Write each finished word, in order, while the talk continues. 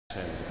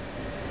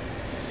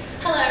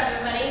Hello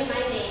everybody, my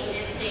name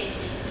is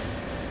Stacy.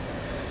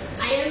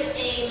 I am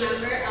a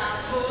member of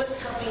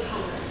Homeless Helping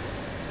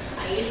Homeless.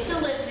 I used to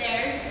live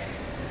there,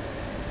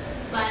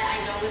 but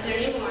I don't live there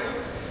anymore.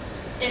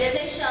 It is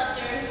a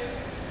shelter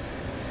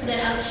that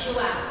helps you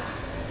out.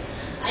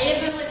 I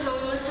have been with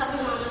Homeless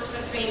Helping Homeless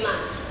for 3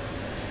 months.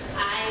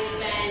 I've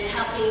been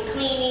helping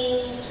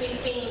cleaning,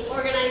 sweeping,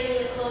 organizing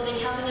the clothing,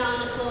 helping out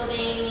on the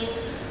clothing.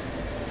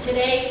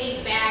 Today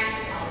we bagged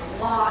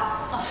a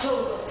lot of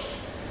phone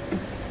books.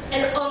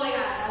 And oh my god,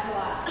 that was a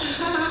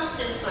lot.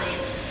 Just playing.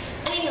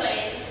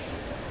 Anyways,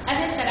 as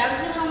I said, I've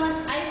been with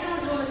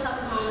Homeless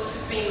Helping Homeless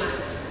for 3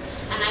 months.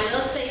 And I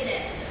will say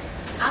this,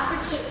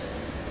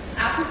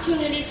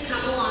 opportunities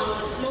come along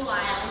once in a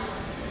while,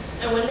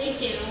 and when they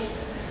do,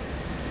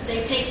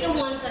 they take the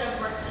ones that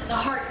have worked the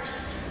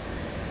hardest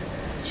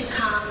to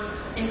come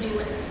and do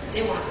what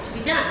they want to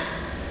be done.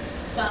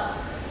 Well,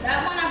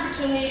 that one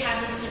opportunity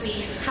happens to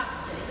be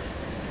house sitting.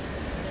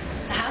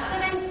 The house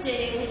that I'm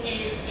sitting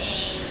is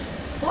a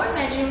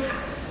 4-bedroom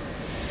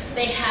house.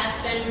 They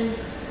have been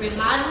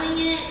remodeling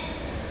it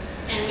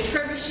and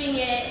refurbishing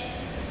it,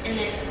 and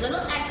there's a little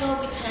echo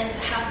because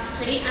the house is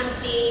pretty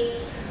empty.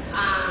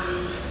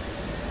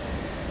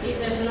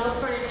 There's no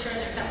furniture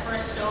except for a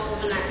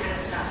stove and that kind of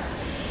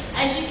stuff.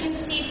 As you can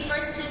see,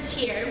 first is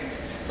here.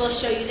 We'll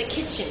show you the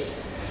kitchen.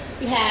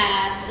 You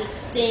have the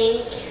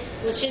sink,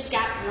 which has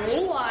got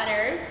running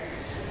water,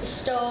 the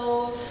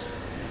stove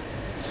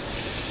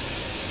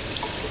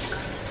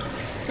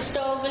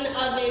and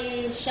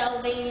oven,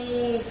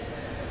 shelvings,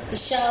 the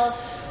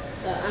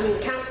shelving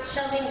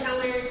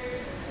counter,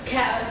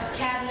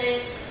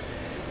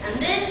 cabinets, and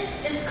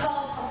this is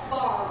called a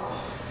bar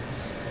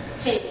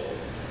table.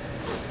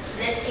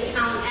 This can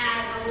count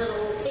as a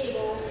little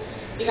table.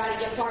 You gotta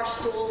get bar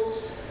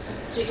stools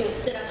so you can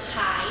sit up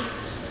high.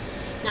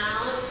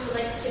 Now, if you'd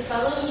like to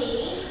follow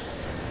me,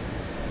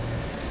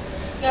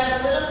 you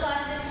have a little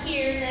closet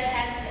here that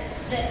has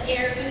the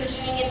air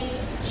conditioning and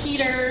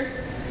heater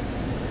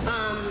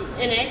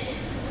in it.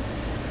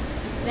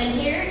 Then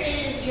here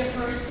is your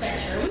first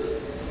bedroom.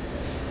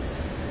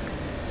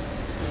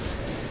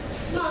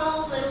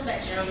 Small little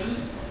bedroom.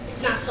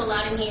 It's not so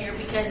loud in here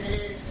because it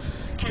is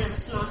kind of a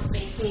small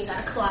space, and you got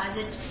a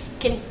closet. You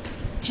can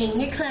hang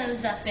your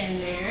clothes up in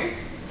there.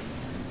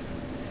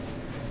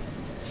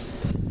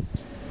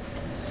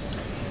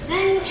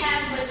 Then you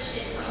have which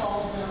is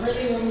called the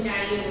living room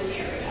dining room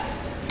area.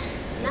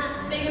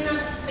 Not big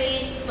enough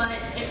space, but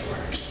it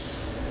works.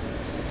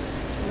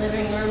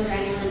 Living room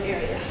dining room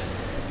area.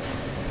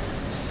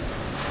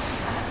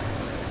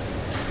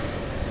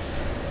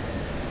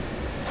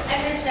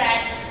 As I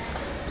said,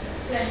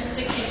 this is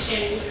the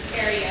kitchen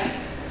area.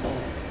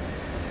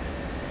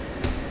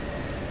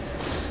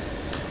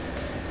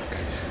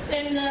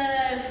 And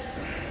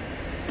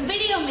the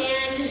video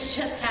man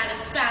just had a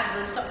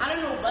spasm, so I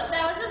don't know what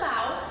that was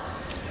about.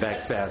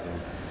 Back spasm.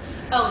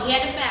 Oh, he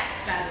had a back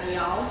spasm,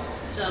 y'all.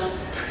 So,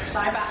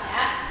 sorry about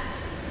that.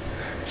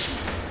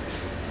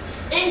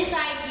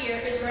 Inside here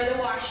is where the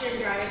washer and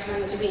dryer is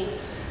going to be.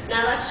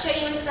 Now let's show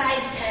you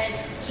inside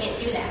because you can't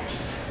do that.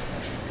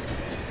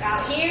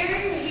 Out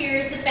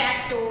here's the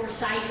back door,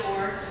 side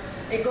door.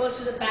 It goes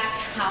to the back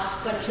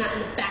house, but it's not in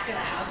the back of the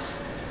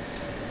house.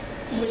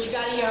 But you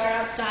got a yard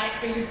outside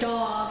for your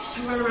dogs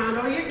to run around,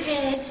 or your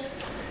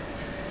kids.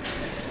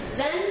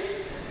 Then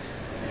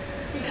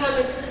you come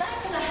into the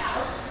back of the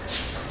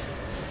house.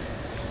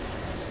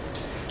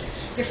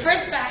 Your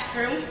first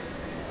bathroom,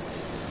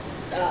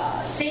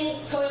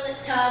 sink, toilet,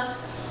 tub,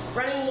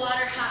 running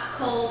water, hot,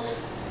 cold.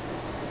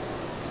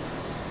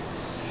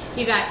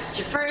 You got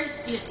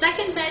your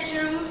second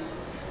bedroom,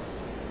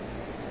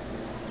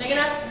 big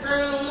enough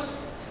room.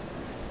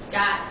 It's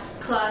got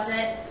a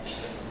closet.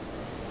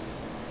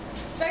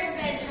 Third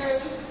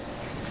bedroom,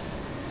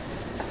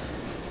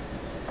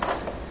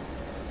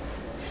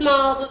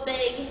 small but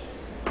big,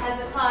 has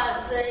a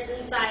closet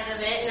inside of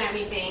it and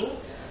everything.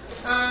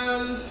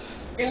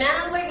 And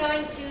now we're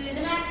going to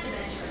the master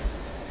bedroom.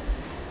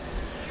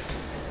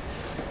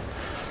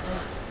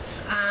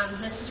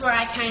 This is where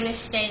I kind of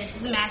stay. This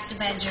is the master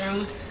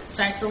bedroom.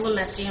 Sorry, it's a little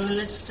messy.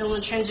 I'm still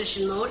in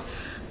transition mode.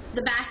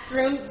 The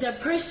bathroom, the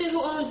person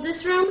who owns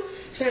this room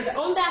is going to have their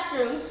own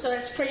bathroom, so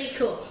that's pretty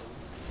cool.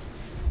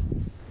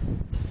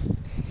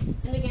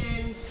 And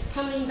again,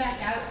 coming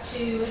back out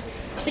to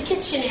the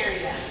kitchen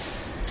area.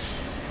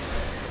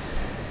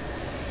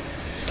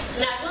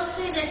 And I will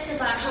say this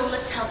about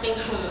Homeless Helping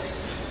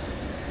Homeless.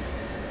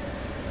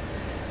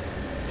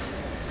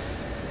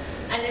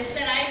 As I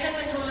said, I've been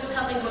with Homeless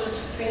Helping Homeless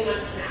for 3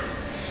 months now.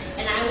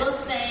 And I will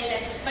say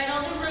that despite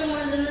all the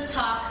rumors and the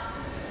talk,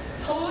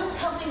 Homeless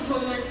Helping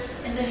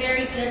Homeless is a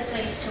very good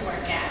place to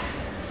work at.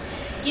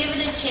 Give it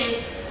a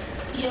chance,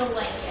 you'll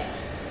like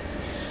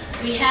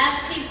it. We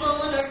have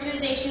people and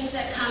organizations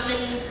that come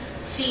and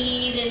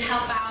feed and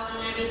help out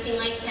and everything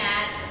like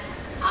that.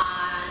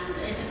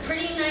 It's a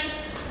pretty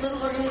nice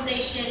little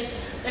organization.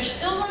 They're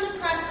still in the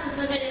process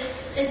of it.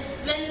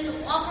 It's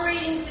been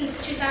operating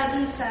since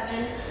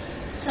 2007.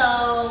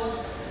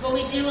 So, but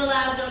we do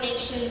allow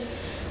donations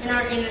and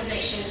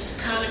organizations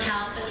to come and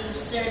help, and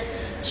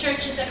there's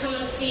churches that come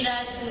and feed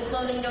us and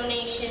clothing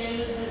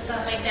donations and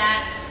stuff like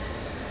that.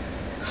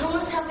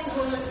 Homeless Helping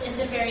Homeless is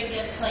a very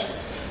good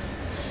place.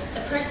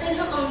 The person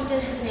who owns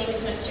it, his name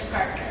is Mr.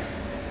 Parker.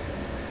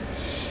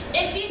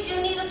 If you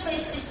do need a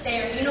place to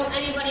stay, or you know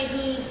anybody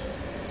who's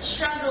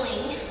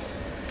struggling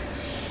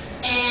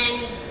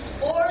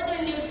or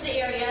they're new to the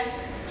area,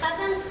 have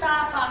them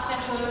stop off at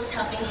Homeless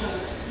Helping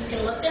Homeless. You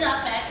can look it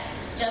up at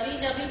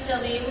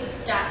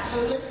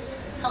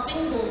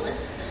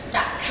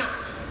www.homelesshelpinghomeless.com.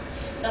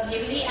 They'll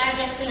give you the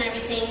address and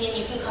everything, and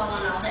you can call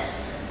on all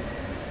this.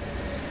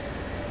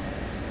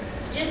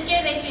 Just give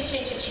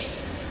VID-20110611-00006 a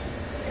chance.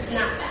 It's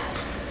not bad.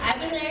 I've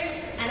been there,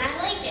 and I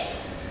like it.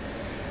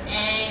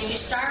 And you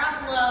start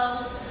off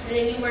low, and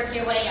then you work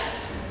your way up.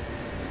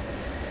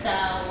 So,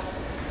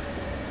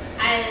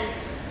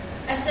 as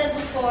I've said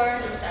before,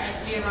 and I'm sorry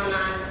to be a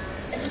run-on,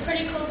 it's a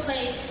pretty cool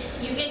place.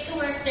 You get to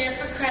work there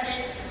for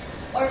credits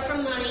or for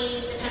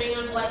money, depending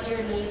on what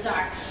your needs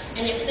are.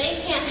 And if they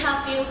can't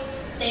help you,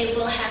 they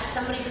will have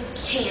somebody who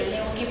can.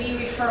 They will give you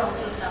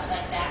referrals and stuff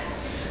like that.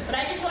 But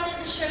I just wanted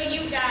to show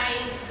you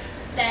guys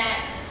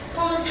that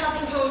Homeless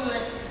Helping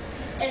Homeless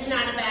is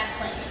not a bad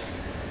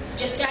place.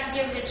 Just got to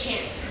give it a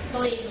chance.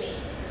 Believe me.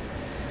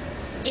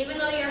 Even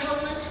though you're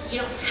homeless, you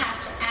don't have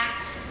to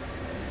act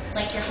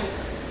like you're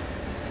homeless.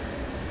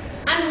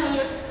 I'm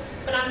homeless,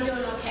 but I'm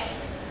doing okay.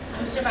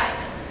 I'm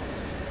surviving.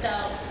 So,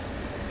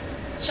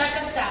 check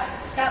us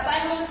out. Stop by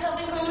Homeless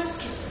Helping Homeless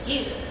because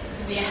you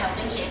can be a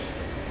helping hand.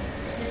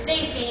 This is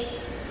Stacy,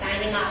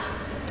 signing off.